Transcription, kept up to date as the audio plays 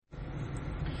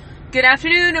Good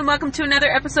afternoon and welcome to another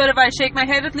episode of I Shake My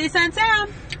Head with Lisa and Sam.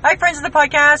 Hi, friends of the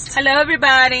podcast. Hello,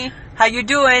 everybody. How you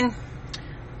doing?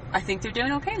 I think they're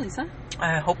doing okay, Lisa.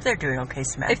 I hope they're doing okay,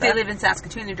 Samantha. If they live in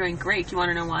Saskatoon, they're doing great. You want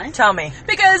to know why? Tell me.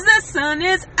 Because the sun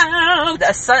is out.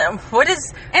 The sun, what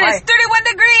is... And it's 31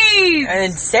 degrees.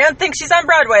 And Sam thinks she's on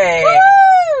Broadway.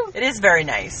 Woo! It is very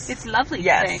nice. It's lovely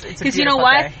yes, today. It's a Because you know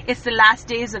beautiful what? day. It's the last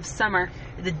days of summer.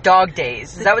 The dog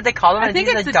days. Is that what they call them? I think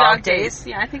it's the dog days.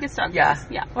 Yeah, I think it's dog days.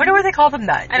 Yeah. I wonder why they call them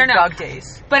that. I don't know. Dog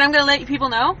days. But I'm going to let you people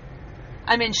know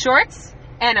I'm in shorts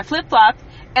and a flip-flop,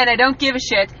 and I don't give a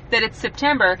shit that it's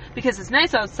September because it's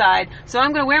nice outside. So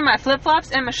I'm going to wear my flip-flops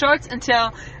and my shorts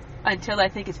until I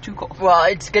think it's too cold. Well,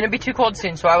 it's going to be too cold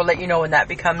soon, so I will let you know when that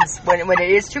becomes... when it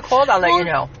is too cold, I'll let you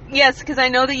know. Yes, because I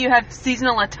know that you have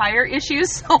seasonal attire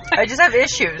issues. So I just have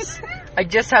issues. I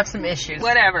just have some issues.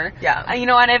 Whatever. Yeah. You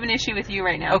know what? I have an issue with you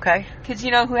right now. Okay. Because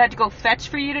you know who had to go fetch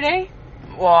for you today?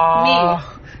 Well, Me.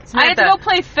 Samantha, I had to go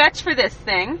play fetch for this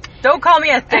thing. Don't call me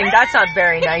a thing. That's not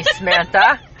very nice,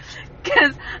 Samantha.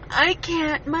 Because I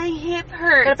can't. My hip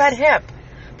hurts. I got a bad hip.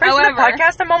 Friends of the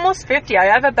podcast, I'm almost 50. I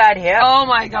have a bad hip. Oh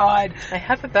my god. I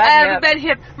have a bad hip. I have a bad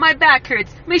hip. My back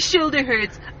hurts. My shoulder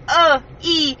hurts.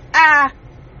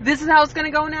 This is how it's going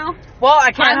to go now? Well,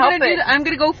 I can't help it. I'm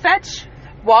going to go fetch.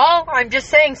 Well, I'm just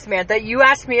saying, Samantha, you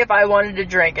asked me if I wanted a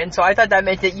drink, and so I thought that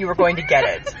meant that you were going to get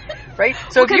it. Right?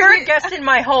 So if you're a guest in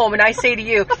my home and I say to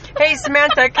you, hey,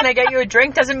 Samantha, can I get you a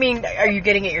drink? Doesn't mean, are you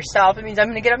getting it yourself? It means I'm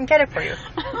going to get up and get it for you.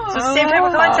 So it's the same type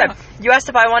of concept. You asked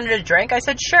if I wanted a drink. I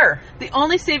said, sure. The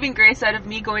only saving grace out of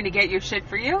me going to get your shit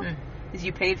for you is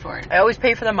you paid for it. I always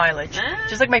pay for the mileage.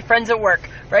 Just like my friends at work,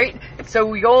 right? So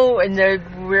we go and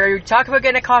we talk about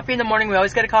getting a coffee in the morning. We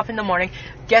always get a coffee in the morning.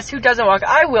 Guess who doesn't walk?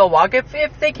 I will walk. If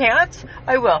they can't,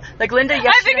 I will. Like Linda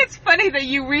yesterday. I think it's funny that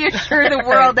you reassure the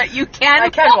world that you can I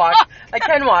can walk. I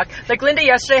can walk. Like Linda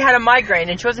yesterday had a migraine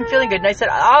and she wasn't feeling good. And I said,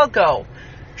 I'll go.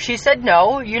 She said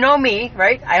no. You know me,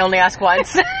 right? I only ask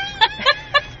once.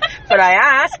 But I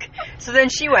ask. So then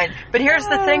she went. But here's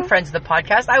the thing, friends of the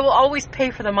podcast. I will always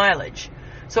pay for the mileage.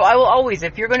 So I will always,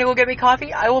 if you're going to go get me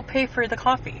coffee, I will pay for the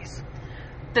coffees.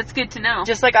 That's good to know.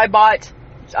 Just like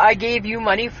I gave you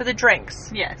money for the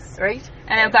drinks. Yes. Right?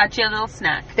 And I got you a little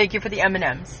snack. Thank you for the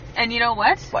M&Ms. And you know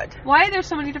what? What? Why are there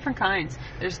so many different kinds?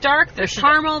 There's dark, there's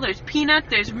caramel, there's peanut,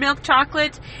 there's milk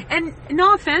chocolate. And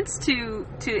no offense to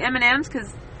M&Ms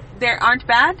because they aren't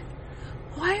bad.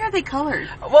 Why are they colored?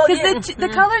 Well, because the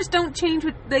colors don't change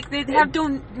with, like, they have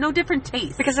no different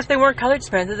taste. Because if they weren't colored,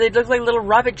 Samantha, they'd look like little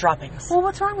rabbit droppings. Well,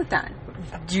 what's wrong with that?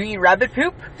 Do you eat rabbit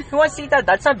poop? Who wants to eat that?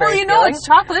 That's not very Well, you know it's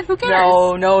chocolate. Who cares?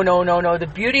 No.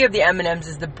 The beauty of the M&Ms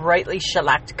is the brightly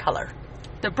shellacked color.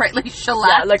 The brightly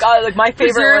shellacked. Yeah, like my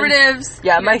favorite preservatives. One,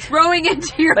 yeah, you're throwing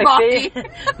into your body.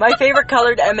 My favorite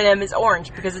colored M&M is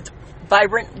orange because it's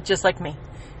vibrant, just like me.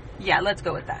 Yeah, let's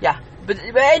go with that. Yeah.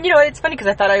 And you know, it's funny because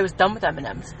I thought I was done with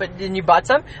M&Ms. But then you bought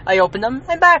some, I opened them,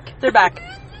 I'm back. They're back.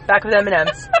 Back with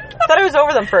M&Ms. Thought I was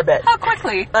over them for a bit. How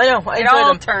quickly. I know. I enjoy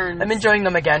them. Turns. I'm enjoying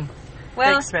them again.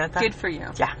 Well, thanks, Samantha. Good for you.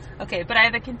 Yeah. Okay, but I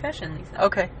have a confession, Lisa.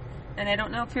 Okay. And I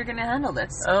don't know if you're going to handle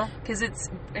this. Oh? Because it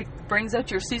brings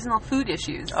out your seasonal food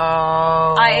issues. Oh.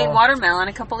 I ate watermelon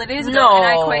a couple of days ago, and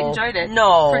I quite enjoyed it.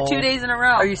 No. For 2 days in a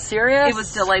row. Are you serious? It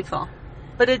was delightful.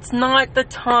 But it's not the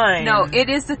time. No, it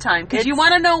is the time. Because you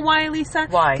want to know why, Lisa?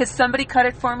 Why? Because somebody cut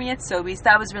it for me at Sobeys.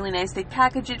 That was really nice. They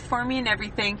packaged it for me and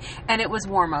everything, and it was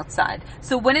warm outside.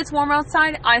 So when it's warm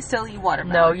outside, I still eat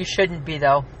watermelon. No, you shouldn't be,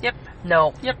 though. Yep.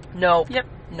 No. Yep. No. Yep.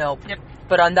 No. Yep.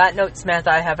 But on that note, Samantha,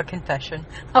 I have a confession.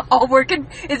 Oh,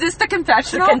 is this the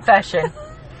confessional? The confession.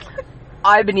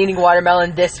 I've been eating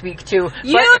watermelon this week, too.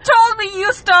 You told me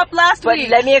you stopped last week.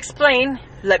 But let me explain.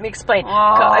 Oh, I've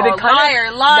been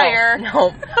liar.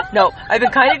 No. I've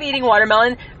been kind of eating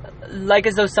watermelon like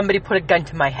as though somebody put a gun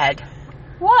to my head.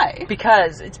 Why?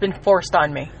 Because it's been forced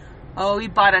on me. Oh, he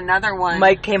bought another one.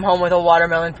 Mike came home with a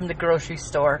watermelon from the grocery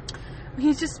store.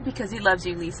 He's just because he loves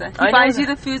you, Lisa. He buys you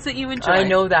the foods that you enjoy. I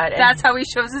know that. That's how he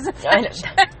shows his affection.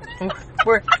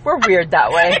 We're weird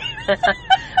that way.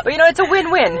 But you know, it's a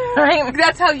win-win, right?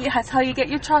 That's how you get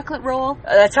your chocolate roll.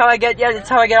 That's how I get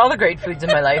all the great foods in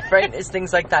my life, right? Is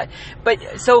things like that. But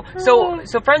so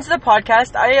friends of the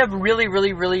podcast, I have really,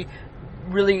 really, really,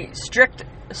 really strict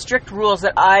rules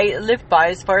that I live by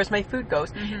as far as my food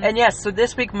goes. Mm-hmm. And yes, so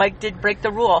this week Mike did break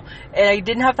the rule, and I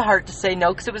didn't have the heart to say no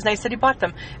because it was nice that he bought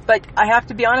them. But I have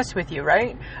to be honest with you,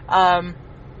 right? I'm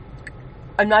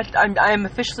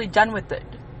officially done with it.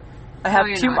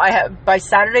 By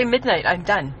Saturday midnight, I'm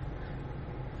done.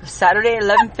 Saturday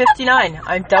 11:59,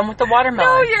 I'm done with the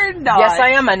watermelon. No, you're not. Yes,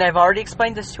 I am, and I've already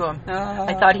explained this to him. Oh.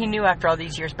 I thought he knew after all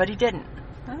these years, but he didn't.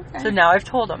 Okay. So now I've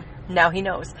told him. Now he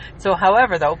knows. So,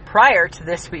 however, though, prior to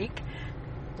this week,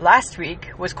 last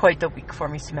week was quite the week for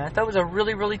me, Samantha. It was a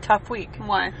really, really tough week.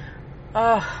 Why?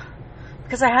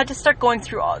 Because I had to start going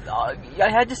through I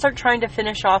had to start trying to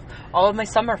finish off all of my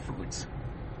summer foods.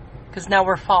 Because now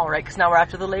we're fall, right? Because now we're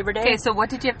after the Labor Day. Okay, so what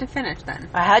did you have to finish then?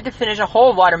 I had to finish a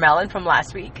whole watermelon from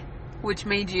last week. Which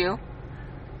made you?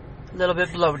 A little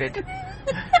bit bloated.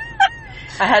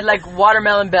 I had like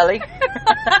watermelon belly.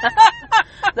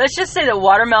 Let's just say that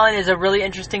watermelon is a really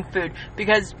interesting food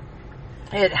because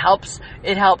it helps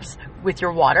with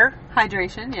your water.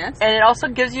 Hydration, yes. And it also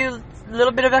gives you a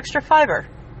little bit of extra fiber.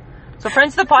 So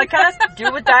friends of the podcast,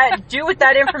 do with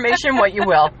that information what you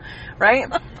will, right?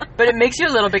 But it makes you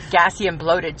a little bit gassy and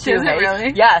bloated too, Does it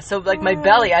really? Yeah, so like my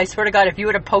belly, I swear to God, if you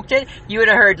would have poked it, you would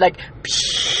have heard like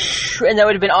and that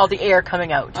would have been all the air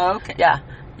coming out. Oh, okay.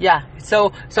 Yeah.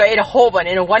 So I ate a whole one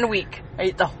in 1 week. I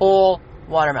ate the whole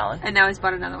watermelon. And now he's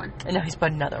bought another one. And now he's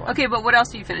bought another one. Okay, but what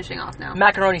else are you finishing off now?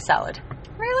 Macaroni salad.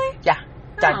 Really? Yeah.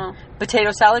 Done. Oh.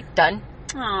 Potato salad. Done.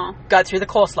 Oh. Got through the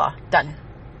coleslaw. Done.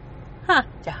 Huh.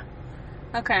 Yeah.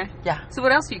 Okay. Yeah. So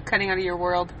what else are you cutting out of your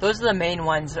world? Those are the main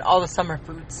ones. All the summer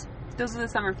foods. Those are the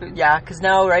summer foods. Yeah, because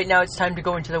right now it's time to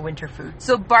go into the winter foods.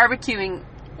 So barbecuing.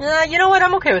 You know what?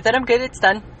 I'm okay with it. I'm good. It's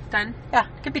done. Done? Yeah,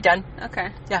 it could be done. Okay.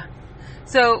 Yeah.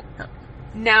 So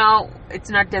now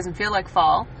doesn't feel like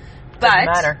fall. But Doesn't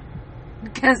matter.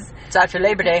 Because It's after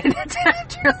Labor Day. it's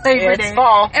after Labor Day. It's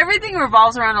fall. Everything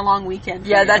revolves around a long weekend.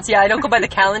 Yeah, I don't go by the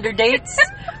calendar dates.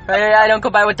 Right? I don't go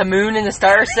by what the moon and the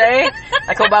stars say.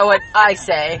 I go by what I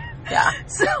say. Yeah.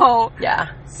 So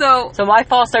Yeah. So my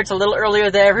fall starts a little earlier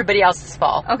than everybody else's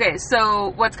fall. okay,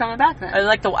 so what's coming back then?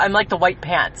 I'm like the white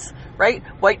pants, right?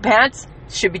 White pants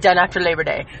should be done after Labor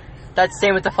Day. That's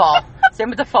same with the fall. Same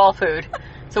with the fall food.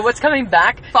 So what's coming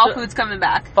back? Fall food's coming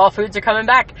back. Fall foods are coming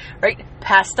back, right?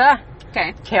 Pasta.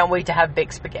 Okay. Can't wait to have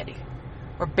baked spaghetti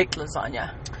or baked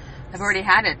lasagna. I've already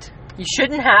had it. You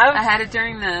shouldn't have. I had it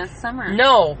during the summer.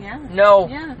 No. Yeah. No.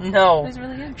 Yeah. No. It was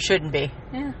really good. Shouldn't be.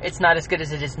 Yeah. It's not as good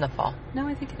as it is in the fall. No,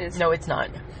 I think it is. No, it's not.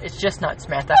 It's just not,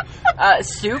 Samantha.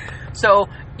 Soup. So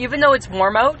even though it's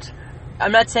warm out,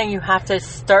 I'm not saying you have to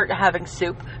start having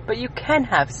soup, but you can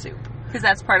have soup. Because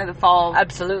that's part of the fall.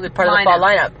 Absolutely, part of the fall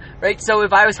lineup, right? So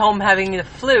if I was home having the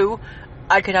flu,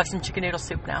 I could have some chicken noodle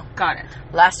soup now. Got it.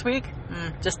 Last week,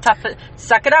 just tough it.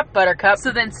 Suck it up, Buttercup.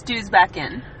 So then stew's back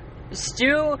in.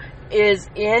 Stew is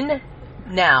in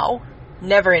now,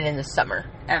 never in the summer.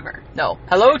 Ever. No.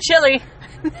 Hello, chili.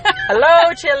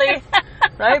 Hello, chili.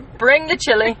 Right? Bring the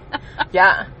chili.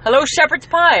 Yeah. Hello, shepherd's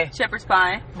pie. Shepherd's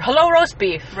pie. Hello, roast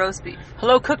beef. Roast beef.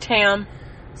 Hello, cooked ham.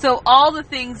 So all the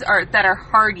things that are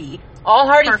hardy All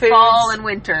hearty for foods. fall and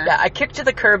winter. Yeah, I kick to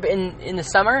the curb in the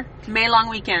summer. May long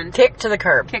weekend. Kick to the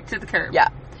curb. Kick to the curb. Yeah.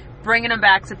 Bringing them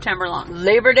back September long.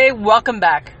 Labor Day, welcome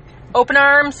back. Open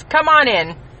arms, come on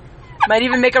in. Might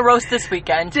even make a roast this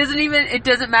weekend. It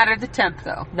doesn't matter the temp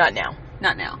though. Not now.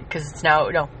 Not now. Because it's now,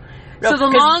 no. So the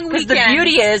long weekend. Because the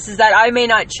beauty is that I may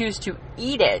not choose to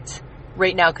eat it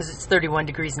right now because it's 31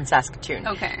 degrees in Saskatoon.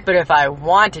 Okay. But if I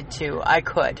wanted to, I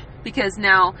could. Because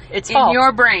now It's in fall.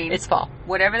 your brain, It's fall.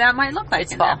 whatever that might look like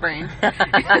It's in fall. that brain.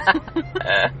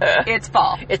 It's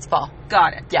fall. It's fall.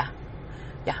 Got it. Yeah.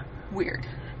 Yeah. Weird.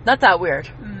 Not that weird.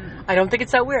 I don't think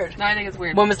it's that weird. No, I think it's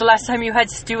weird. When was the last time you had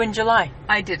stew in July?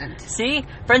 I didn't. See?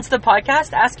 Friends of the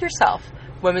podcast, ask yourself.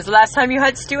 When was the last time you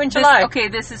had stew in July?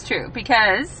 This is true.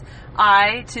 Because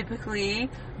I typically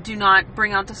do not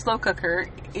bring out the slow cooker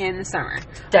in the summer.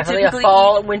 Definitely a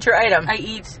fall, winter item. I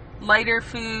eat lighter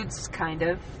foods, kind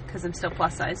of, because I'm still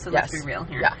plus size, so Yes. let's be real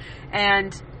here. Yeah.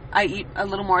 And I eat a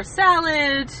little more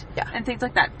salad and things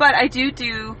like that. But I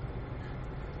do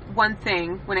one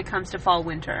thing when it comes to fall,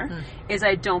 winter, is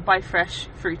I don't buy fresh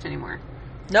fruit anymore.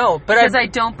 No, but Because I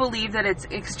don't believe that it's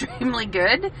extremely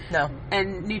good no,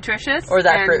 and nutritious. or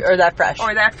that fruit, or that fresh,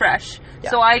 Or that fresh. Yeah.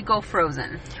 So I go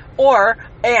frozen.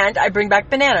 and I bring back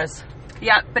bananas.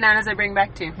 Yeah, bananas I bring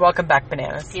back too. Welcome back,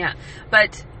 bananas. Yeah,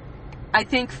 but I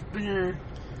think No.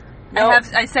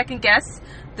 I second guess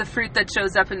the fruit that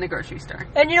shows up in the grocery store.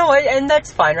 And you know what? And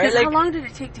that's fine, right? Because how long did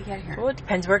it take to get here? Well, it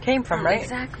depends where it came from, right?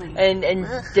 Exactly. And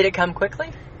Ugh. did it come quickly?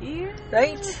 Yeah.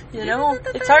 Right? You know,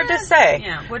 it's hard to say.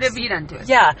 Yeah. What have you done to it?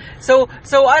 Yeah. So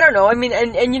I don't know. I mean,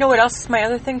 and you know what else is my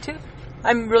other thing too?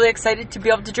 I'm really excited to be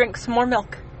able to drink some more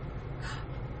milk.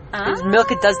 Because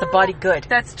milk, it does the body good.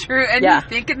 That's true. And Yeah. you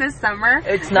think in the summer,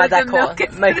 It's not with that the cold. milk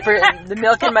is- The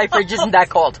milk in my fridge isn't that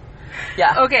cold.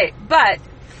 Yeah. Okay, but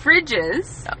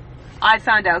fridges, Yeah. I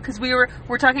found out because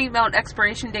we're talking about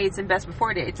expiration dates and best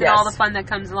before dates and Yes. all the fun that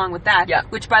comes along with that. Yeah.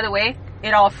 Which, by the way,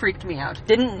 it all freaked me out.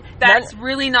 That's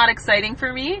really not exciting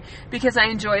for me because I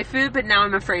enjoy food, but now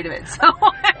I'm afraid of it. So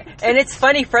And it's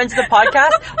funny, friends of the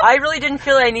podcast, I really didn't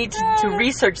feel I need to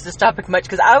research this topic much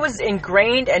because I was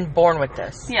ingrained and born with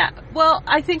this. Yeah. Well,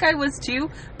 I think I was too,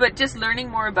 but just learning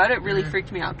more about it really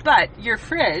freaked me out. But your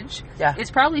fridge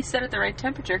is probably set at the right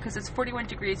temperature because it's 41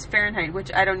 degrees Fahrenheit,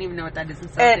 which I don't even know what that is in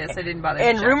Celsius. I didn't bother to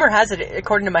And check. rumor has it,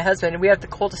 according to my husband, we have the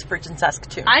coldest fridge in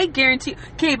Saskatoon. I guarantee.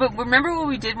 Okay, but remember what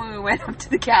we did when we went up to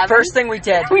the cabin? First thing we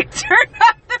did. We turned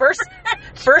up the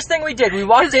First thing we did, we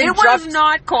walked in, it was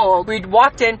not cold. We'd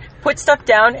walked in, put stuff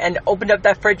down, and opened up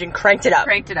that fridge and cranked it up.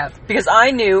 Because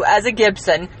I knew, as a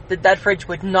Gibson, that fridge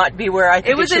would not be where I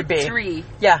think it should be. It was at 3.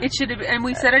 Yeah. It should have been, and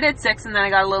we set it at 6, and then I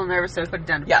got a little nervous, so I put it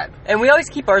down to 5. And we always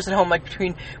keep ours at home, like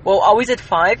always at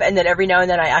 5, and then every now and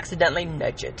then I accidentally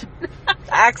nudge it.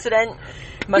 Accident.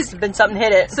 Must have been something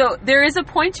hit it. So there is a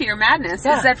point to your madness,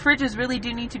 is that fridges really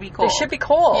do need to be cold. They should be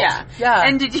cold. Yeah. Yeah.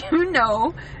 And did you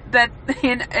know that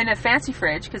in a fancy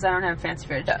fridge, because I don't have a fancy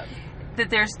fridge, that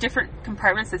there's different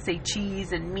compartments that say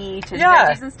cheese and meat and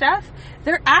veggies and stuff?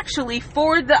 They're actually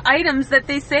for the items that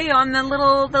they say on the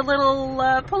little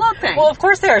pull-out thing. Well, of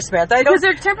course they are, Samantha. Because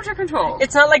they're temperature controlled.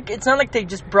 It's not like they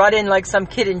just brought in like some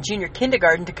kid in junior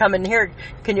kindergarten to come in here.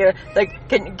 Can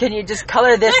you just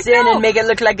color this in and make it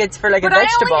look like it's for like a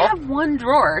vegetable? But I only have one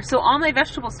drawer, so all my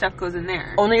vegetable stuff goes in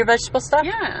there. Only your vegetable stuff?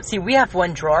 Yeah. See, we have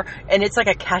one drawer, and it's like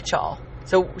a catch-all.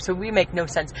 So we make no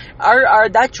sense. Our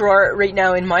that drawer right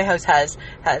now in my house has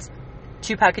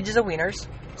 2 packages of wieners,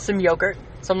 some yogurt,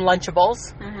 some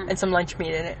Lunchables, and some lunch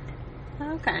meat in it.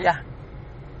 Okay. Yeah.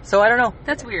 So I don't know.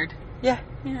 That's weird. Yeah.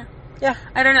 Yeah. Yeah.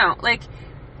 I don't know. Like,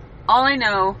 all I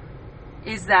know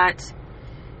is that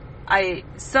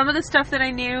some of the stuff that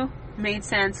I knew made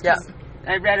sense because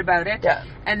I read about it. Yeah.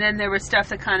 And then there was stuff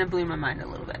that kind of blew my mind a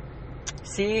little bit.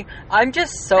 See, I'm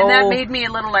just so... And that made me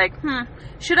a little like,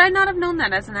 should I not have known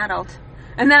that as an adult?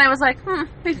 And then I was like,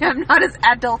 maybe I'm not as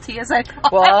adulty as I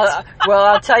thought. Well,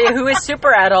 I'll tell you who is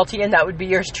super adulty, and that would be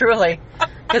yours truly.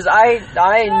 Because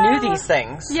I knew these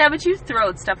things. Yeah, but you throw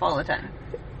out stuff all the time.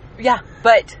 Yeah,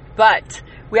 but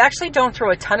we actually don't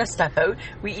throw a ton of stuff out.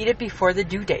 We eat it before the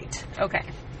due date. Okay.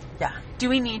 Yeah. Do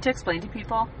we need to explain to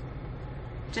people?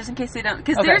 Just in case they don't,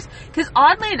 because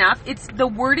oddly enough, the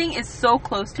wording is so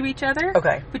close to each other.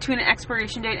 Okay. Between an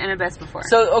expiration date and a best before.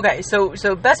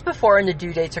 So best before and the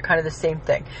due dates are kind of the same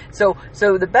thing. So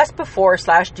the best before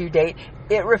 / due date,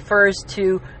 it refers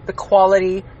to the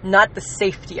quality, not the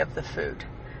safety of the food.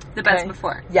 The best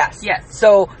before. Yes. Yes.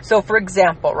 So for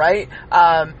example, right?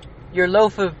 Your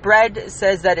loaf of bread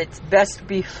says that it's best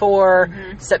before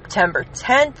September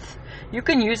 10th. You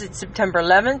can use it September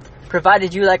 11th,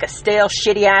 provided you like a stale,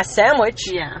 shitty-ass sandwich.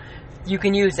 Yeah. You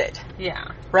can use it.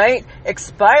 Yeah. Right?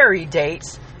 Expiry date,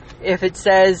 if it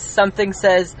says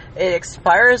it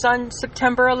expires on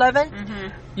September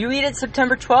 11th, you eat it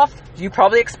September 12th, you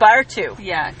probably expire too.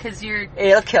 Yeah, because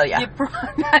it'll kill you. It'll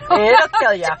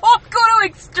kill you. Don't go to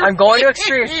extremes. I'm going to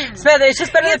extremes. Samantha, it's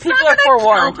just better that people are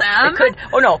forewarned. It could.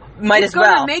 Oh no, might as well.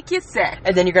 It's going to make you sick.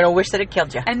 And then you're going to wish that it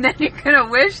killed you. And then you're going to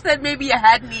wish that maybe you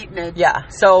hadn't eaten it. Yeah.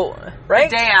 So, right?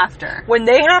 The day after. When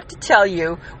they have to tell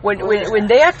you, when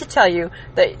they have to tell you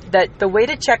that the way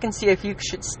to check and see if you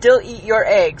should still eat your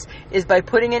eggs is by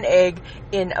putting an egg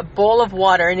in a bowl of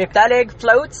water, and if that egg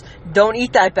floats, don't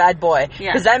eat that bad boy.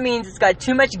 Because that means it's got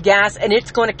too much gas and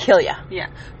it's going to kill you. Yeah.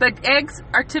 But eggs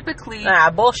are typically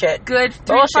bullshit. Good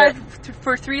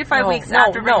for 3 to 5 weeks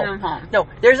after bringing them home. No,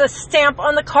 there's a stamp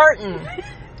on the carton.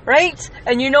 Right?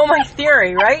 And you know my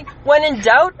theory, right? When in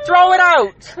doubt, throw it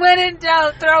out. When in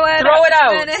doubt, throw it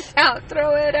out. When in doubt,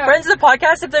 throw it out. Friends of the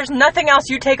podcast, if there's nothing else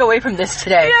you take away from this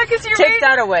today, take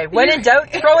that away. When in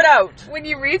doubt, throw it out. When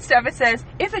you read stuff, it says,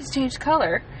 if it's changed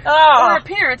color or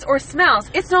appearance or smells,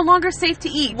 it's no longer safe to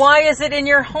eat. Why is it in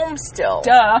your home still?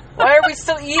 Duh. Why are we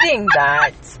still eating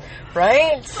that?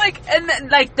 Right?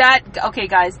 Okay,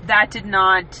 guys, that did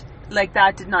not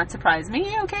surprise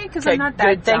me, okay? Because I'm not that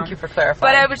good. Thank you for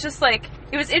clarifying. But I was just like,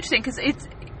 it was interesting because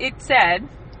it said,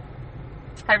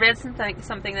 I read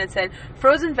something that said,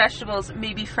 frozen vegetables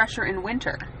may be fresher in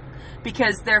winter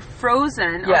because they're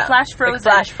frozen or flash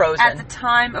frozen at the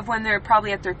time of when they're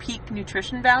probably at their peak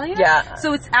nutrition value. Yeah.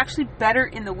 So it's actually better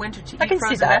in the winter to eat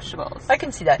frozen vegetables. I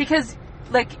can see that. Because,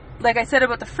 like I said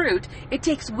about the fruit, it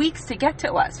takes weeks to get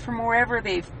to us from wherever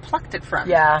they've plucked it from.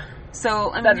 Yeah.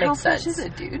 So, that how makes fresh sense. is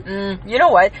it, dude? You know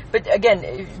what? But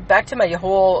again, back to my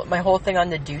whole thing on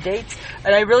the due dates,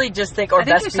 and I really just think, I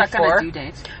think you're stuck on a due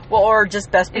date. Well, or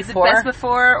just best before. Is it best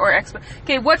before or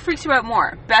Okay, what freaks you out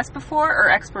more? Best before or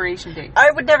expiration date?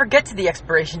 I would never get to the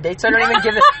expiration date, so I don't even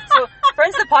give it.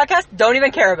 Friends of the podcast don't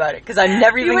even care about it because I'm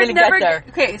never even going to get there.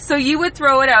 Okay, so you would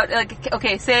throw it out.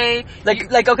 Say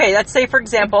okay, let's say for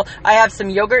example, I have some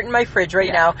yogurt in my fridge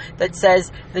right now that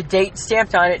says the date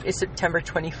stamped on it is September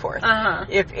 24th.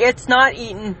 If it's not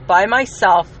eaten by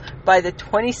myself by the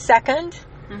 22nd,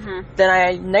 then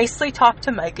I nicely talk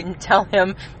to Mike and tell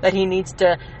him that he needs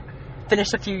to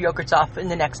finish a few yogurts off in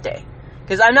the next day.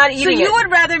 Because I'm not eating it. So you would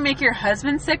rather make your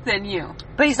husband sick than you?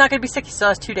 But he's not going to be sick. He still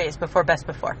has 2 days before best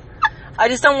before. I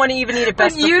just don't want to even eat it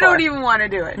best before. You don't even want to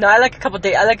do it. No, I like a couple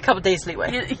days. I like a couple days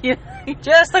leeway.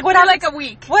 Just like what like happens, a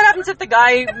week. What happens if the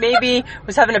guy maybe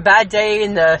was having a bad day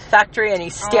in the factory and he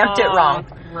stamped it wrong?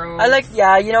 Gross. I like,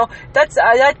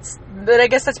 that's. But I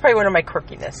guess that's probably one of my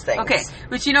quirkiness things. Okay,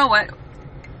 but you know what?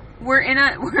 We're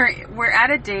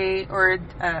at a day or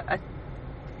a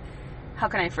how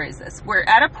can I phrase this? We're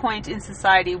at a point in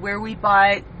society where we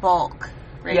buy bulk,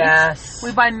 right? Yes.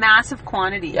 We buy massive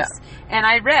quantities. Yeah. And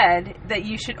I read that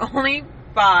you should only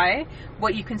buy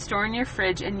what you can store in your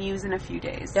fridge and use in a few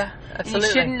days. Yeah, absolutely. And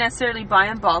you shouldn't necessarily buy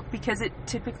in bulk because it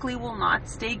typically will not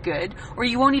stay good, or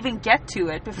you won't even get to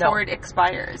it before it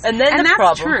expires. And then that's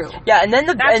problem, true. Yeah, and then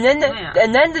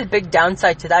the big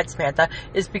downside to that, Samantha,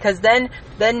 is because then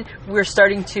we're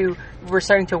starting to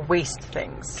waste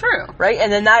things. True. Right?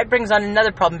 And then that brings on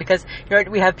another problem because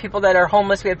we have people that are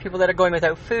homeless, we have people that are going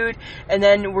without food, and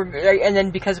then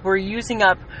because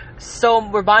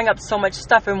we're buying up so much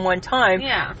stuff in one time.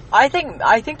 Yeah. I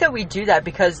think that we do that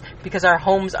because our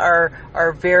homes are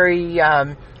very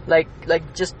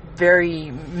just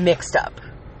very mixed up.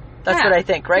 That's what I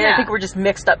think, right? Yeah. I think we're just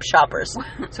mixed up shoppers.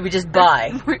 So we just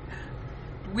buy.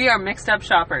 We are mixed up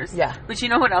shoppers. Yeah. But you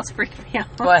know what else freaked me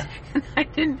out? What? I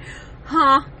didn't...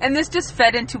 And this just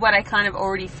fed into what I kind of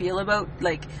already feel about,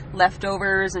 like,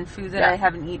 leftovers and food that I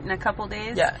haven't eaten in a couple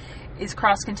days. Yeah. Is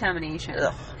cross-contamination.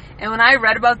 Ugh. And when I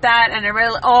read about that, and I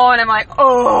read, and I'm like,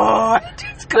 it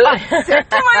just got sick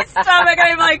to my stomach.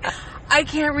 And I'm like, I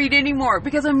can't read anymore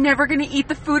because I'm never going to eat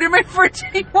the food in my fridge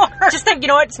anymore. Just think, you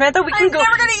know what, Samantha, I'm never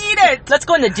going to eat it. Let's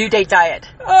go on the due date diet.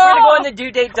 We're going to go on the due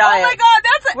date diet. Oh my God,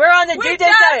 we're on the due date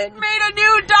diet. We just made a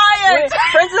new diet.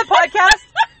 Friends of the podcast,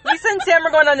 Lisa and Sam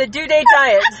are going on the due date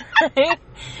diet.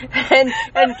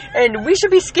 and we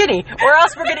should be skinny, or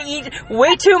else we're going to eat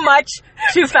way too much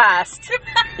too fast.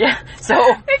 Yeah, so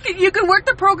you can work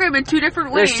the program in two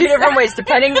different ways. There's two different ways,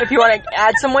 depending if you want to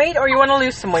add some weight or you want to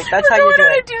lose some weight. That's how you do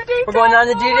it. We're going on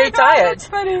the due date diet. That's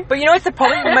funny. But you know what's the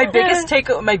problem? My biggest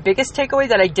takeaway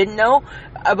that I didn't know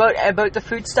about the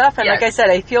food stuff, and like I said,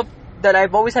 I feel that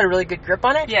I've always had a really good grip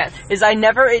on it. Yes. Is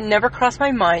it never crossed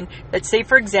my mind that, say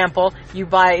for example, you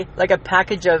buy like a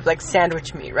package of like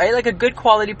sandwich meat, right? Like a good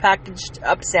quality packaged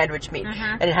up sandwich meat,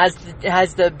 and it has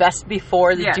the best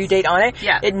before the due date on it.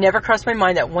 Yeah. It never crossed my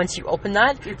mind that once you open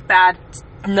that, it's bad.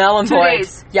 Null and 2 void.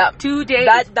 days. Yep. 2 days.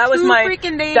 That was my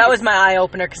freaking days. That was my eye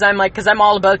opener because I'm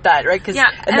all about that, right? Because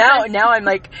now I'm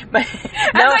like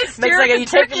Mike's like, are you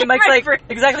taking? Mike's like,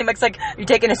 exactly. Mike's like, you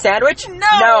taking a sandwich?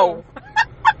 No.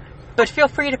 But feel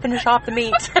free to finish off the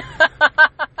meat.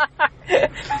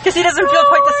 Because he doesn't feel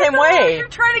quite the same way. You're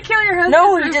trying to kill your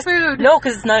husband through food. No,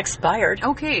 because it's not expired.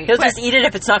 Okay. He'll just eat it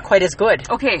if it's not quite as good.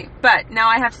 Okay, but now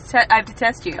I have to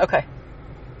test you. Okay.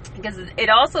 Because it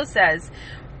also says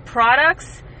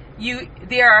products,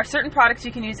 there are certain products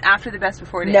you can use after the best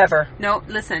before date. Never. No,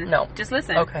 listen. No. Just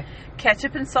listen. Okay.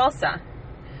 Ketchup and salsa.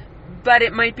 But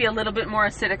it might be a little bit more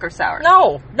acidic or sour.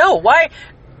 No. Why?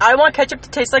 I want ketchup to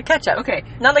taste like ketchup. Okay.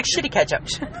 Not like shitty ketchup.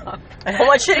 I don't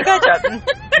want shitty ketchup.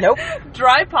 Nope.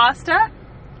 Dry pasta?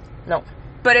 No.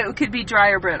 But it could be dry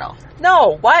or brittle.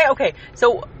 No. Why? Okay.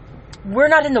 So, we're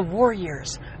not in the war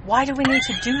years. Why do we need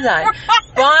to do that?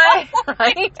 Buy,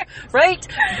 right?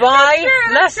 Buy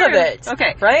less of it.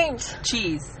 Okay. Right?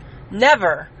 Cheese.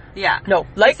 Never. Yeah. No.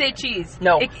 I say cheese.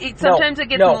 No. Sometimes it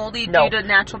gets moldy due to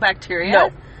natural bacteria. No.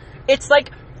 It's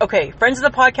like, okay, friends of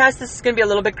the podcast, this is going to be a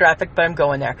little bit graphic, but I'm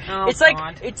going there. Oh, it's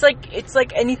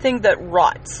like anything that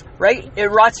rots, right?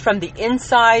 It rots from the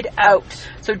inside out.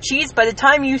 So cheese, by the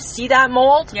time you see that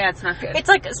mold, it's not good. It's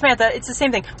like, Samantha, it's the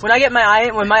same thing. When my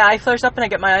eye flares up and I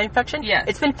get my eye infection,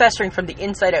 it's been festering from the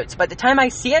inside out. So by the time I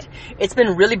see it, it's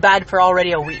been really bad for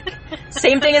already a week.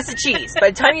 Same thing as the cheese. By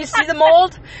the time you see the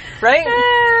mold, right?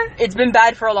 It's been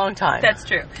bad for a long time. That's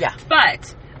true. Yeah.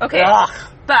 But, okay. Ugh.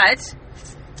 But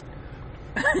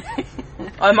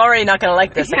I'm already not going to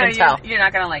like this, I can tell. You're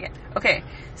not going to like it. Okay.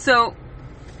 So,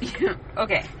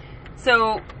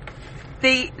 So,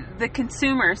 the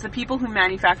consumers, the people who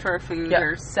manufacture our food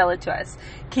or sell it to us,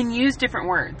 can use different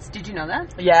words. Did you know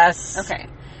that? Yes. Okay.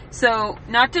 So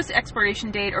not just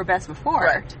expiration date or best before.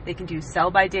 Right. They can do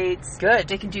sell by dates. Good.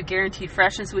 They can do guaranteed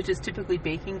freshness, which is typically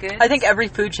baking goods. I think every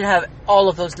food should have all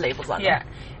of those labels on Yeah.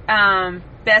 them.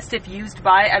 Best if used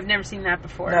by. I've never seen that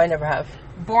before. No, I never have.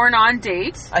 Born on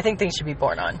date. I think things should be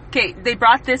born on. Okay, they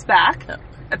brought this back. Yeah.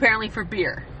 Apparently for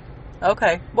beer.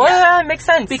 Okay. Well, Yeah. yeah, it makes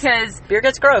sense. Because beer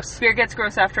gets gross. beer gets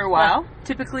gross after a while.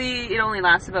 Typically, it only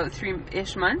lasts about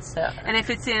 3-ish months. Yeah. And if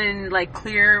it's in, like,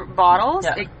 clear bottles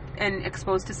Yeah. and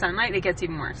exposed to sunlight, it gets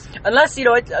even worse. Unless,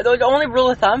 the only rule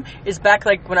of thumb is back,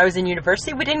 like, when I was in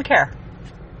university, we didn't care.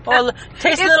 Well,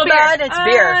 tastes a little beer. bad, it's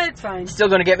beer. It's fine. Still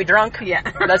going to get me drunk? Yeah.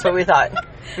 That's what we thought.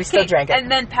 We still drank it.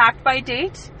 And then packed by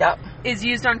date Yep. is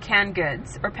used on canned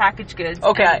goods or packaged goods.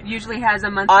 Okay. And usually has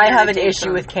a month. I have an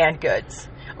issue with canned goods.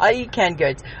 I eat canned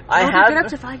goods. I They're have good up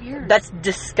to 5 years. That's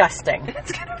disgusting.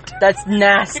 It's good up to That's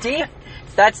nasty.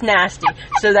 That's nasty.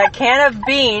 So that can of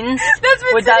beans That's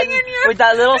been with that sitting in your- with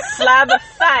that little slab of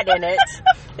fat in it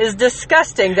is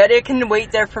disgusting. That it can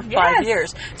wait there for 5 Yes.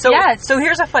 years. So Yes. so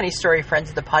here's a funny story, friends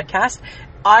of the podcast.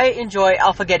 I enjoy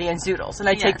Alphagetti and Zoodles, and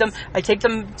I take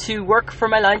them to work for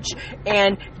my lunch.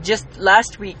 And just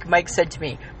last week, Mike said to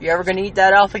me, "You ever going to eat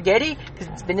that Alphagetti? Because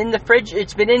it's been in the fridge.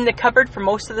 It's been in the cupboard for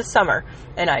most of the summer."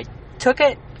 And I took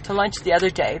it to lunch the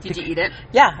other day. Did you eat it?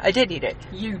 Yeah, I did eat it.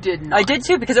 You did not. I did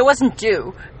too, because it wasn't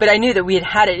due, but I knew that we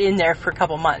had it in there for a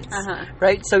couple months. Uh-huh.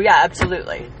 Right? So yeah,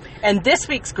 absolutely. And this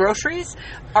week's groceries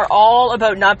are all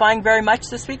about not buying very much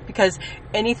this week, because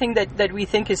anything that we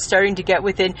think is starting to get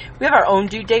within, we have our own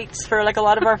due dates for like a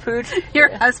lot of our food.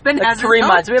 Your husband Like has 3 his own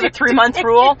months. We have a due 3-month date.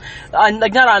 rule on,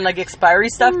 like, not on like expiry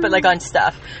stuff, but like on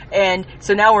stuff. And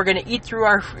so now we're going to eat through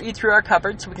our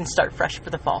cupboard so we can start fresh for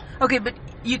the fall. Okay, but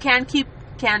you can keep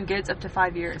canned goods up to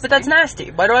 5 years. But that's nasty.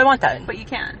 Why do I want that? But you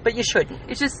can. But you shouldn't.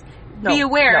 It's just No, be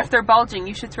aware no. if they're bulging,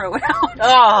 you should throw it out.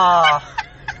 Oh,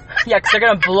 yeah, because they're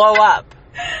gonna blow up.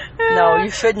 No, you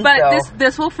shouldn't. But though.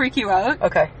 this will freak you out.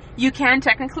 Okay. You can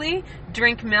technically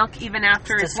drink milk even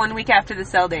after It's just- 1 week after the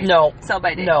sell date. No. Sell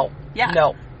by date. No. Yeah.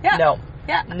 No. Yeah. No.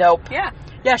 Yeah. Nope. Yeah.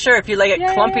 Yeah, sure. If you like it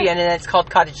Yeah, clumpy yeah. and then it's called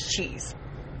cottage cheese,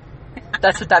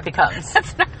 that's what that becomes.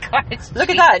 That's not cottage Look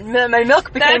cheese. at that. My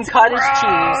milk became That's cottage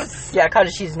gross. cheese. Yeah,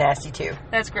 cottage cheese is nasty too.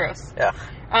 That's gross. Yeah.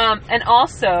 And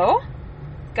also,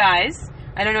 guys,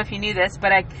 I don't know if you knew this,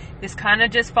 but this kind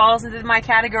of just falls into my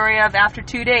category of after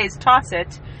 2 days, toss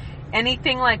it.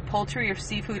 Anything like poultry or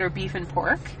seafood or beef and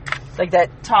pork, Like that.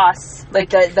 toss. Like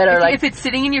that are if, like. if it's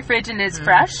sitting in your fridge and is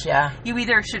fresh, Yeah. you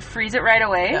either should freeze it right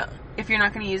away Yeah. if you're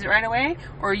not going to use it right away,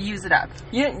 or use it up.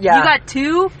 Yeah. You got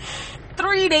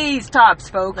 3 days tops,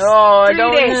 folks. Oh, I 3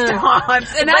 don't- days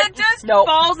tops, and that just No.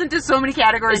 falls into so many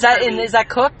categories. Is that for me. Is that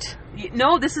cooked?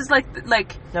 No, this is like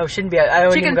No, it shouldn't be. I don't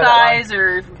chicken even go that long. thighs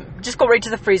or Just go right to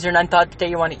the freezer and unthaw it the day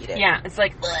you want to eat it. yeah. It's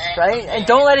like Right? And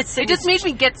don't let it sit. It just makes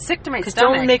me get sick to my Because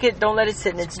stomach. don't let it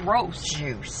sit in its gross.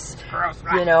 juice. Gross.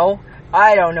 You know?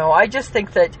 I don't know. I just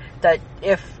think that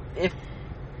if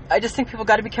I just think people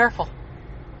got to be careful.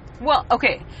 Well,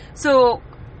 okay. So,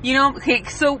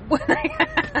 so when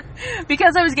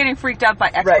because I was getting freaked out by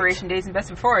expiration days and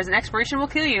best befores, and expiration will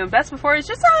kill you, and best before is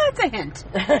just, it's a hint.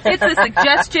 It's a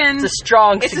suggestion. It's a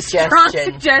strong It's suggestion. a strong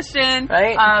suggestion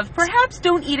Right? of perhaps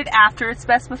don't eat it after it's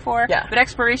best before. Yeah. But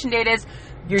expiration date is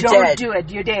You're don't dead. do it.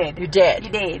 You're dead. You're dead.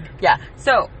 You're dead. Yeah.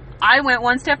 So I went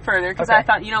one step further because Okay. I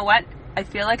thought, you know what? I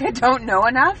feel like I don't know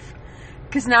enough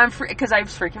because now because I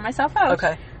was freaking myself out.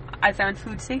 Okay. I found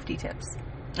food safety tips.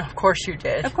 Of course you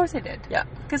did. Of course I did. Yeah.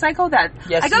 Because I go that.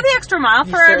 Yes, I go you- the extra mile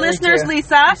you for our certainly listeners, do.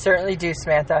 Lisa. You certainly do,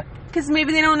 Samantha. Because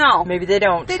maybe they don't know. Maybe they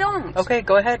don't. They don't. Okay,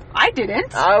 go ahead. I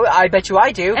didn't. I bet you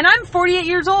I do. And I'm 48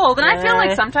 years old, and I feel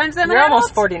like sometimes I'm You're an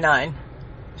almost adult. 49.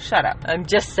 Shut up. I'm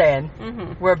just saying.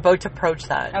 Mm-hmm. We're about to approach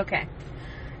that. Okay.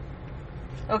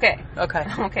 Okay. Okay.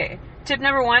 Okay. Tip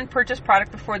number 1, purchase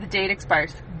product before the date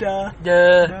expires. Duh.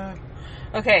 Duh.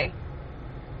 Okay.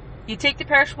 You take the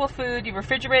perishable food, you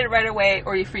refrigerate it right away,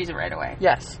 or you freeze it right away.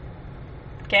 Yes.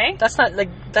 Okay? That's not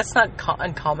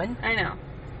uncommon. I know.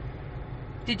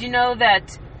 Did you know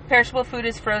that perishable food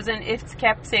is frozen if it's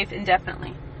kept safe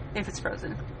indefinitely? If it's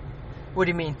frozen. What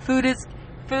do you mean?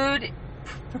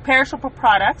 Perishable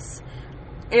products,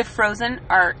 if frozen,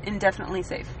 are indefinitely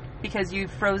safe because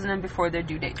you've frozen them before their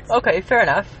due dates. Okay, fair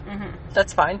enough. Mm-hmm.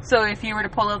 That's fine. So if you were to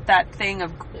pull out that thing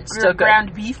of It's still good.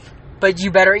 ground beef, But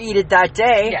you better eat it that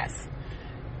day. yes,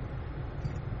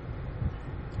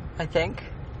 I think.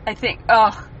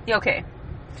 okay.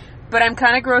 But I'm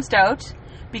kind of grossed out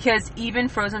because even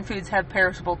frozen foods have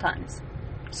perishable times.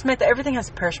 Samantha, everything has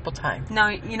a perishable time. No,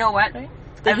 you know what? Right?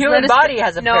 The I was human led body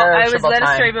has a No, I was perishable led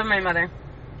time. astray by my mother.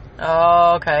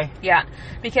 Oh, okay. Yeah,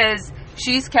 because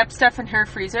she's kept stuff in her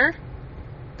freezer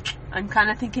I'm kind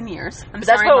of thinking years. I'm But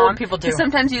that's sorry, what Mom. old people do. 'Cause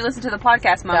sometimes you listen to the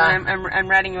podcast, Mom, Yeah. and I'm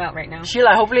ratting you out right now.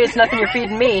 Sheila, hopefully it's nothing you're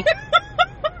feeding me.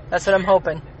 That's what I'm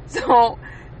hoping. So,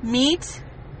 meat,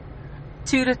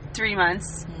 2 to 3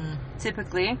 months, Mm.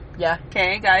 typically. Yeah.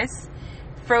 Okay, guys.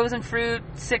 Frozen fruit,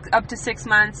 up to 6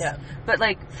 months. Yeah. But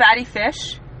like fatty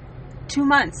fish, 2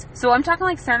 months. So I'm talking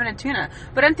like salmon and tuna.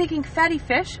 But I'm thinking fatty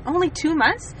fish, only 2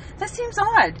 months? That seems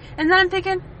odd. And then I'm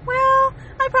thinking, well,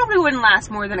 I probably wouldn't last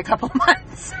more than a couple of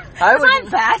months. I 'Cause I'm wouldn't.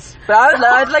 fat. But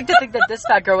I'd like to think that this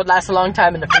fat girl would last a long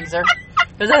time in the freezer.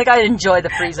 Because I think I'd enjoy the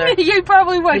freezer. You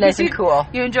probably would. Be nice 'cause and you, cool.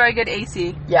 You enjoy a good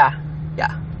AC. Yeah.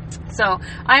 Yeah. So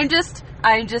I'm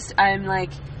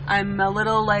a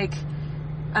little like,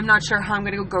 I'm not sure how I'm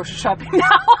going to go grocery shopping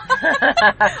now.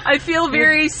 I feel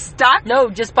very stuck No,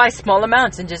 just buy small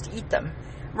amounts and just eat them.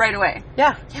 right away.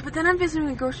 Yeah. Yeah, but then I'm visiting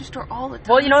the grocery store all the time.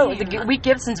 Well, you know, we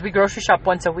Gibsons, we grocery shop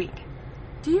once a week.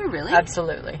 Do you really?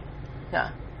 Absolutely. Yeah.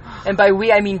 And by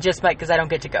we, I mean just Mike, because I don't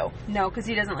get to go. No, because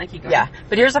he doesn't like you going. Yeah.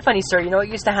 But here's a funny story. You know what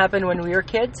used to happen when we were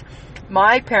kids?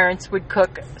 My parents would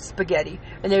cook spaghetti,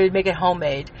 and they would make it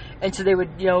homemade. And so they would,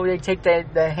 you know, they'd take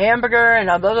the hamburger and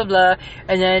blah, blah, blah,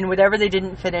 and then whatever they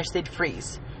didn't finish, they'd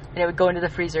freeze. And it would go into the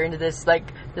freezer, into this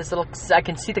little, I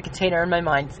can see the container in my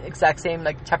mind, exact same,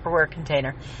 like, Tupperware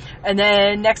container. And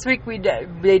then next week,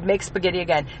 they'd make spaghetti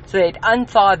again. So they'd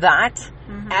unthaw that,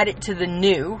 add it to the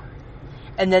new,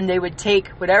 and then they would take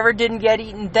whatever didn't get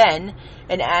eaten then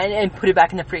and put it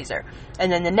back in the freezer.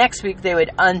 And then the next week they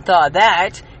would unthaw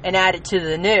that and add it to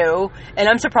the new. And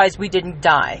I'm surprised we didn't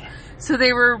die. So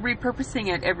they were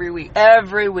repurposing it every week.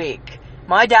 Every week.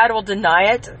 My dad will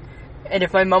deny it. And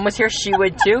if my mom was here, she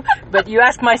would too. But you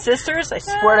ask my sisters, I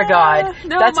swear to God.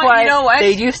 No, that's why you know what?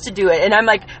 they used to do it. And I'm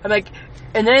like,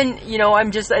 and then, you know,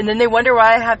 and then they wonder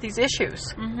why I have these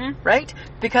issues. Mm-hmm. Right?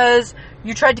 Because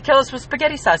you tried to kill us with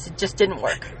spaghetti sauce. It just didn't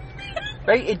work.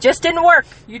 Right? It just didn't work.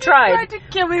 You tried. You tried to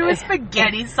kill me with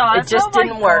spaghetti sauce. It just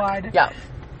didn't work. Yeah.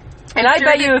 And I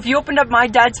bet you if you opened up my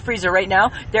dad's freezer right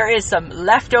now, there is some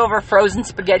leftover frozen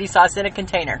spaghetti sauce in a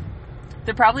container.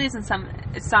 There probably isn't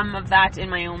some of that in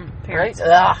my own parents' Right?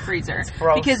 Ugh, freezer. it's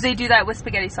gross. Because they do that with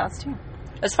spaghetti sauce too.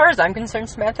 As far as I'm concerned,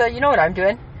 Samantha, you know what I'm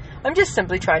doing? I'm just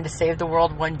simply trying to save the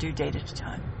world one due date at a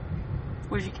time.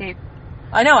 Where's your cape?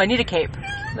 I know, I need a cape.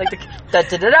 Like the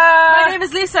da-da-da-da! My name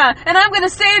is Lisa, and I'm going to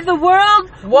save the world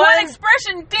one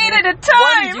expression date at a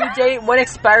time. One due date, one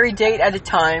expiry date at a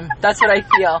time. That's what I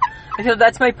feel. I feel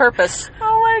that's my purpose.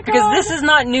 Oh my God. Because this is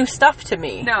not new stuff to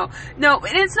me. No,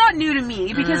 and it's not new to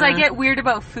me because I get weird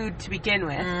about food to begin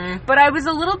with. Mm. But I was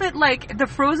a little bit like, the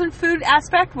frozen food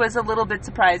aspect was a little bit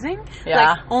surprising.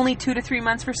 Yeah. Like, only 2 to 3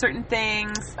 months for certain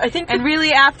things. I think And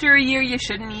really, after a year, you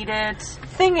shouldn't eat it. the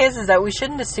thing is that we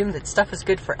shouldn't assume that stuff is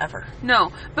good forever.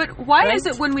 No, but why Right? is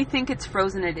it when we think it's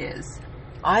frozen, it is?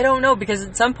 I don't know, because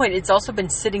at some point it's also been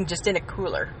sitting just in a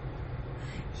cooler.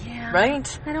 Yeah.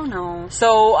 Right? I don't know.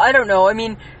 So, I don't know. I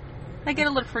mean, I get a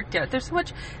little freaked out. There's so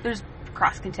much, there's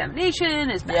cross-contamination,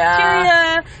 there's Yeah.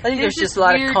 bacteria. I think there's just a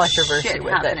lot of weird controversy shit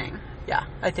with happening. it. Yeah,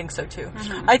 I think so too.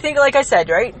 Mhm. I think, like I said,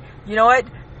 right? You know what?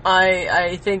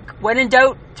 I think when in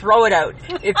doubt, throw it out.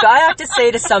 If I have to say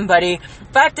to somebody,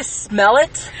 if I have to smell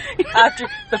it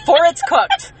before it's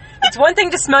cooked, it's one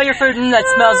thing to smell your food and that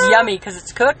smells yummy because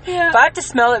it's cooked. Yeah. If I have to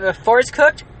smell it before it's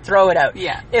cooked, throw it out.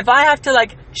 Yeah. If I have to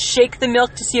like shake the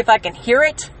milk to see if I can hear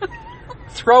it,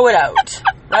 throw it out.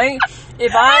 Right?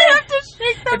 If I have to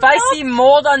shake the if I milk. see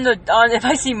mold if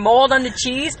I see mold on the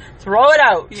cheese, throw it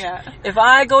out. Yeah. If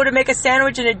I go to make a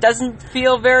sandwich and it doesn't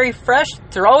feel very fresh,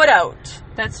 throw it out.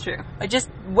 That's true. I just,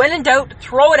 when in doubt,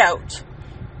 throw it out.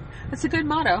 That's a good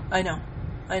motto. I know.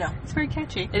 It's very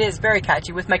catchy. It is very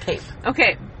catchy with my cape.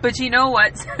 Okay, but you know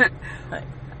what? Right.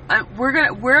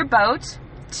 We're about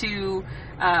to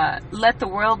let the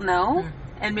world know,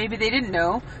 and maybe they didn't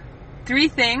know, 3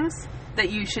 things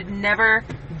that you should never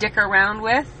dick around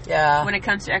with Yeah. when it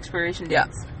comes to expiration Yeah.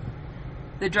 dates.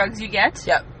 The drugs you get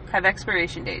Yep. have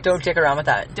expiration dates. Don't dick around with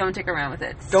that. Don't dick around with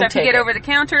it. Don't Stuff you take get it. over the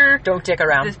counter, Don't dick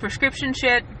around. this prescription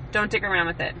shit, don't dick around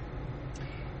with it.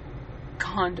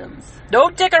 Condoms.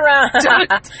 Don't dick around.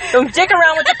 Don't dick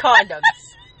around with the condoms.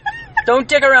 Don't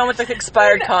dick around with the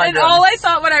expired condoms. And all I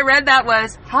thought when I read that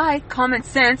was, hi, common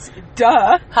sense,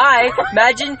 duh. Hi,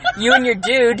 imagine you and your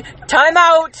dude. Time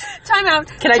out. Time out.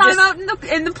 Can I Time just- out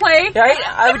in the play. Right?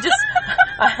 I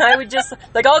would just,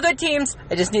 like all good teams,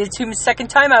 I just need a 2-second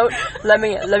timeout. Let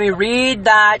me read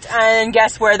that, and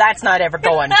guess where that's not ever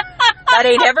going. That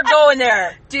ain't ever going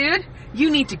there. Dude,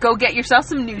 you need to go get yourself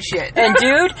some new shit. And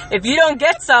dude, if you don't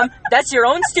get some, that's your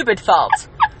own stupid fault.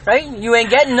 Right? You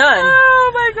ain't getting none.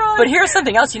 Oh my God. But here's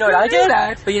something else. You know what I Who knew did?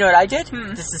 that? But you know what I did? Hmm.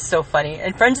 This is so funny.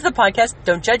 And friends of the podcast,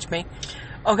 don't judge me.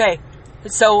 Okay,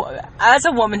 so as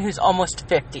a woman who's almost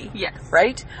 50, Yes.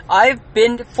 right? I've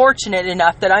been fortunate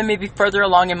enough that I may be further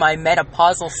along in my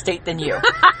menopausal state than you,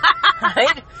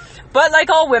 right? But like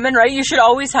all women, right? We should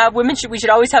always have our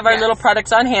Yes. little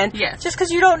products on hand, Yes. just because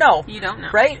you don't know, You don't know.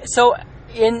 right? So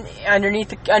underneath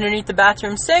the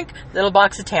bathroom sink, little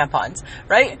box of tampons,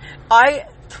 right?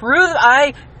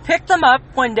 I picked them up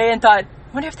one day and thought,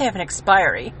 I wonder if they have an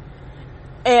expiry.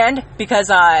 And because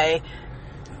I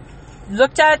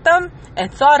looked at them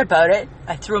and thought about it,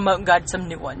 I threw them out and got some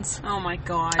new ones. Oh my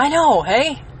god. I know,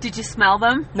 hey? Did you smell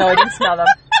them? No, I didn't smell them.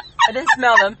 I didn't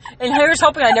smell them. And here's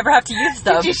hoping I never have to use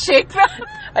them. Did you shake them?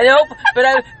 I know, but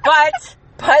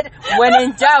when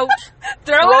in doubt,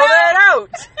 Throw it out.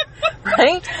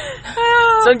 Right?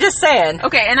 So I'm just saying.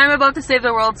 Okay, and I'm about to save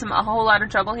the world a whole lot of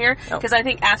trouble here, Oh. because I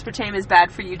think aspartame is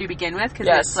bad for you to begin with, because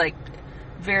Yes. it's like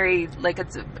very, like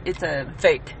it's a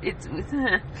Fake. it's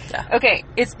Yeah. okay,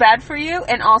 it's bad for you,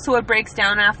 and also it breaks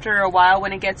down after a while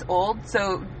when it gets old.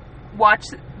 So watch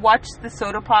the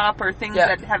soda pop or things Yeah.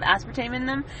 that have aspartame in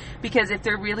them, because if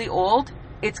they're really old,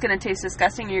 it's going to taste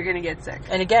disgusting and you're going to get sick.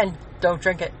 And again, don't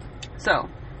drink it. So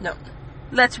No.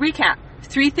 let's recap.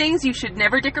 3 things you should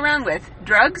never dick around with: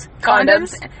 drugs,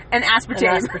 Condoms, and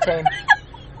aspartame. And aspartame.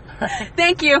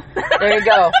 Thank you. There you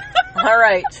go. All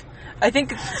right. I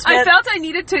think I felt I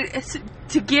needed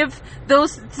to give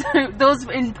those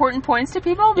important points to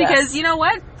people, because Yes. you know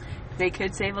what? They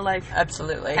could save a life.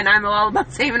 Absolutely. And I'm all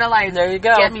about saving a life. There you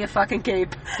go. Get me a fucking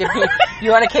cape.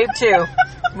 You want a cape too?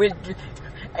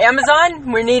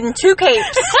 Amazon, we're needing 2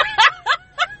 capes.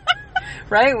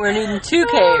 Right? We're needing 2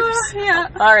 capes. Yeah.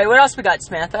 All right, what else we got,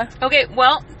 Samantha? Okay,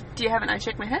 well, do you have an I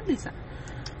shake my head, Lisa?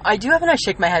 I do have an I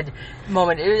shake my head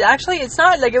moment. It's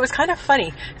not like, it was kind of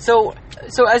funny. So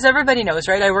as everybody knows,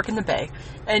 right, I work in the Bay,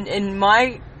 and in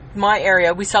my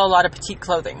area, we sell a lot of petite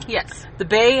clothing. Yes. The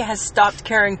Bay has stopped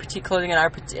carrying petite clothing in our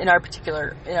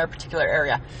particular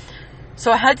area.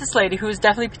 So I had this lady who was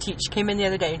definitely petite. She came in the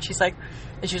other day, and she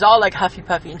was all like huffy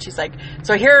puffy, and she's like,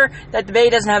 "So I hear that the Bay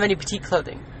doesn't have any petite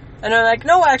clothing." And I'm like,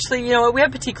 "No, actually, you know what? We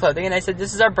have petite clothing." And I said,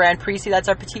 "This is our brand, Prissy. That's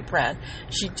our petite brand."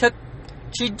 She took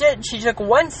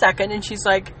 1 second, and she's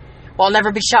like, "Well, I'll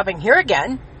never be shopping here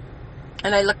again."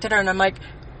 And I looked at her, and I'm like,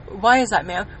 "Why is that,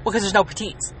 ma'am?" "Well, because there's no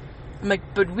petites." I'm like,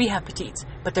 "But we have petites,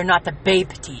 but they're not the Bay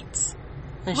petites."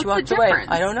 And she What's walked the away. difference?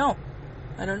 I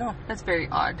don't know. That's very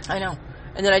odd. I know.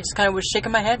 And then I just kind of was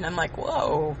shaking my head, and I'm like,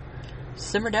 "Whoa,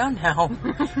 simmer down now."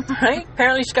 Right?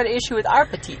 Apparently she's got an issue with our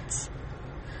petites.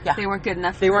 Yeah. They weren't good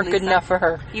enough. They weren't good Lisa. enough for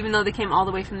her. Even though they came all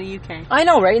the way from the UK. I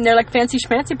know, right? And they're like fancy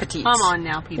schmancy petites. Come on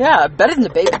now, people. Yeah, better than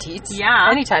the Bay petites. Yeah.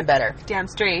 Anytime better. Damn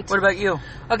straight. What about you?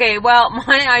 Okay, well,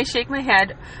 my I shake my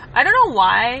head. I don't know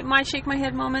why my shake my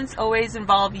head moments always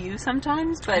involve you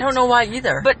sometimes, but I don't know why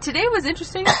either. But today was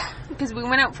interesting because we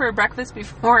went out for a breakfast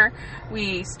before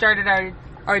we started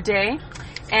our day,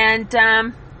 and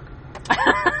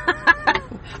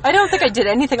I don't think I did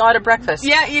anything odd at breakfast.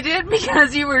 yeah, you did,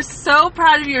 because you were so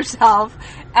proud of yourself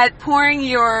at pouring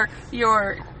your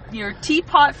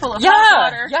teapot full of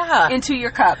hot water into your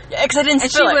cup. Yeah, because I didn't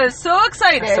And spill she it. was so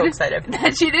excited, I was so excited.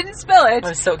 that she didn't spill it. I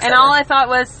was so And excited. all I thought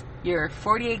was, you're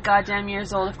 48 goddamn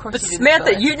years old. Of course But you didn't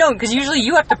Samantha, spill it. you know, because usually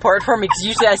you have to pour it for me, because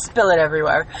usually I spill it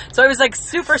everywhere. So I was like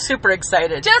super, super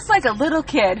excited. Just like a little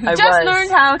kid who I just was.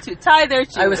 learned how to tie their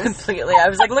shoes. I was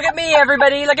like, look at me,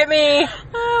 everybody, look at me.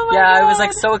 Oh my Yeah, I was God.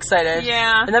 like so excited.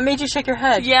 Yeah. And that made you shake your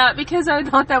head. Yeah, because I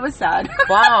thought that was sad.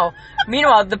 Wow.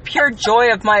 Meanwhile, the pure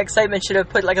joy of my excitement should have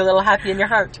put like a little happy in your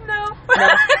heart. No. No.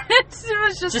 It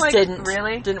was just like, didn't.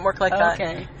 really? Didn't work like that.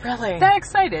 Okay. Really? That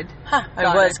excited. Huh. I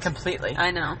Got was it. completely.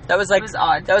 I know. That was like It was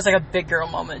odd. That was like a big girl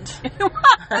moment. It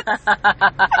was.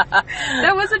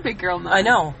 That was a big girl moment. I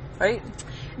know, right?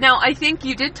 Now, I think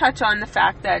you did touch on the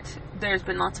fact that there's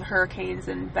been lots of hurricanes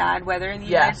and bad weather in the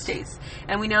United Yes. States.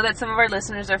 And we know that some of our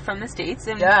listeners are from the States.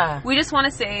 And Yeah. we just want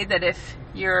to say that if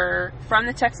you're from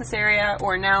the Texas area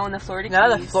or now in the Florida Now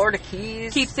the Keys, Florida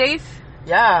Keys. keep safe.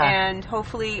 Yeah. And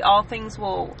hopefully all things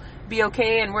will be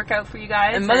okay and work out for you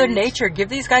guys. And Mother Nature, give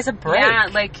these guys a break. Yeah,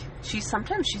 like,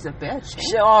 sometimes she's a bitch.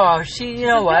 Eh? You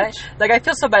know a what? bitch. Like, I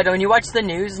feel so bad when you watch the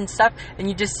news and stuff, and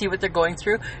you just see what they're going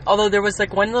through. Although there was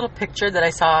like one little picture that I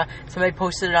saw, somebody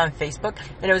posted it on Facebook,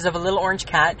 and it was of a little orange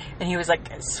cat, and he was like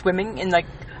swimming in like,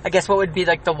 I guess what would be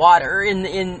like the water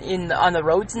in on the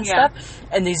roads and Yeah. stuff.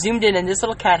 And they zoomed in, and this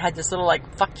little cat had this little like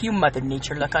 "fuck you, Mother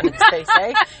Nature" look on its face,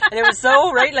 eh? And it was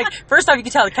so right. Like, first off, you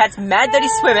could tell the cat's mad that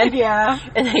he's swimming. Yeah.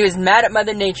 And he was mad at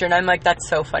Mother Nature, and I'm like, that's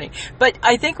so funny. But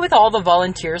I think with all the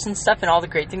volunteers and stuff and all the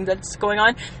great things that's going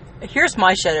on, here's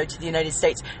my shout out to the United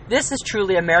States. This is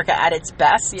truly America at its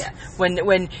best. Yes.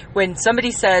 When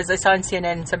somebody says, I saw on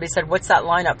CNN and somebody said, what's that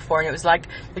lineup for? And it was like,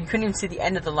 you couldn't even see the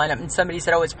end of the lineup. And somebody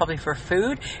said, oh, it's probably for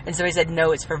food. And somebody said,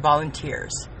 no, it's for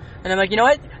volunteers. And I'm like, you know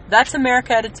what? That's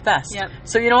America at its best. Yep.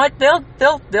 So you know what?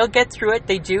 They'll get through it.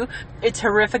 They do. It's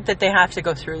horrific that they have to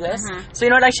go through this. Mm-hmm. So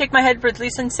you know what? I shake my head with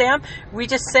Lisa and Sam. We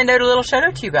just send out a little shout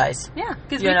out to you guys. Yeah,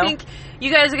 because You we know? think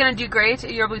you guys are going to do great.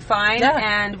 You'll be fine. Yeah.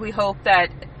 And we hope that,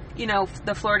 you know,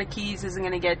 the Florida Keys isn't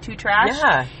going to get too trashed.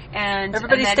 Yeah. And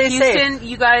Everybody that stay Houston, safe.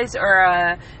 you guys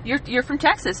are, you're from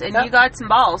Texas, and Yep. you got some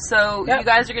balls. So Yep. you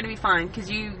guys are going to be fine, because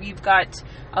you've got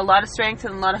a lot of strength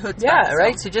and a lot of chutzpah. Yeah, so.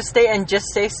 right? So just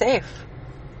stay safe.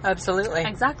 Absolutely.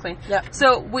 Exactly. Yep.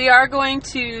 So we are going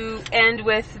to end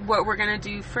with what we're going to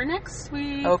do for next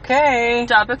week. Okay.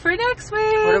 Topic for next week.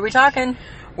 What are we talking?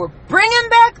 We're bringing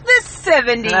back the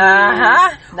 70s.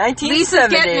 Uh-huh. 1970. Lisa's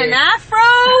getting an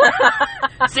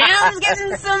afro. Sam's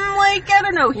getting some, like, I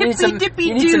don't know, You need some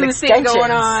hippy-dippy-doo thing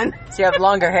going on. So you have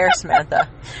longer hair, Samantha.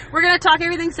 We're going to talk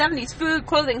everything 70s. Food,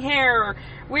 clothing, hair,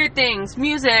 weird things,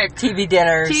 music, TV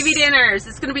dinners. TV dinners.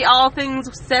 It's going to be all things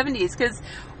 70s, because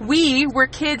we were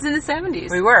kids in the 70s.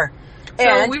 We were. So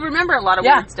And we remember a lot of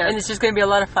yeah, weird stuff. and it's just going to be a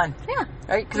lot of fun. Yeah.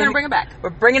 Right? We're going to bring it back. We're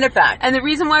bringing it back. And the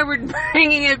reason why we're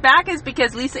bringing it back is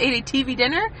because Lisa ate a TV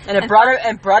dinner. And brought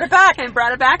it back. And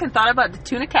brought it back and thought about the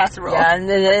tuna casserole. Yeah,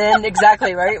 and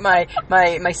exactly, right?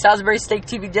 My Salisbury steak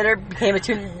TV dinner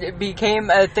became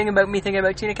a thing about me thinking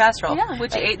about tuna casserole. Yeah,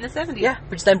 which you ate in the 70s. Yeah,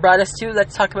 which then brought us to,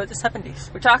 let's talk about the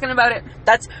 70s. We're talking about it.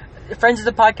 That's, friends of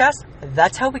the podcast,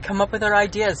 that's how we come up with our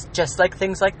ideas, just like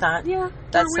things like that. Yeah,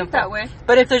 That's we're simple. that way.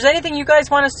 But if there's anything you guys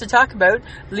want us to talk about,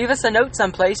 leave us a note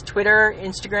someplace. Twitter,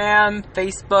 Instagram,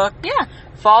 Facebook. Yeah.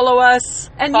 Follow us.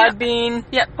 And Podbean.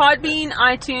 Yeah, Podbean,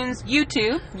 iTunes,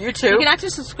 YouTube. YouTube. You can actually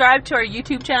subscribe to our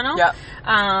YouTube channel.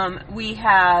 Yeah. We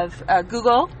have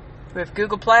Google. We have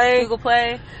Google Play.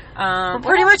 We're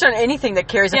Pretty much on anything that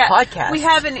carries a podcast. We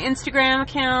have an Instagram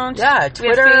account. Yeah,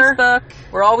 Twitter. We have Facebook.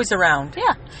 We're always around.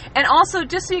 Yeah. And also,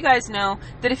 just so you guys know,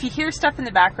 that if you hear stuff in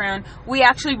the background, we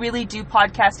actually really do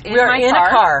podcast in my car. In a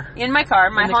car. In my car.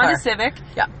 My In the Honda car. Civic.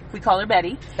 Yeah. We call her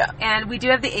Betty. Yeah. And we do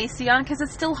have the AC on because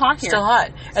it's still hot here. Still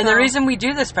hot. And the So- reason we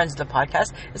do this, friends of the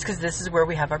podcast, is because this is where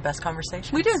we have our best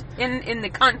conversations. We do. In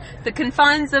the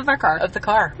confines of our car. Of the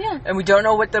car. Yeah. And we don't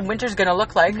know what the winter's going to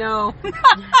look like. No. we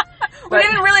But-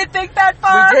 didn't really think that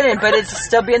far. We didn't, but it's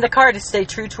still be in the car to stay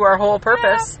true to our whole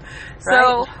purpose.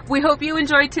 So we hope you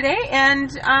enjoyed today.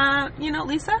 And,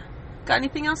 Lisa, got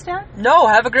anything else to add? No,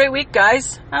 have a great week,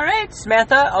 guys. All right.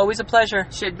 Samantha, always a pleasure.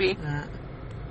 Should be. Mm.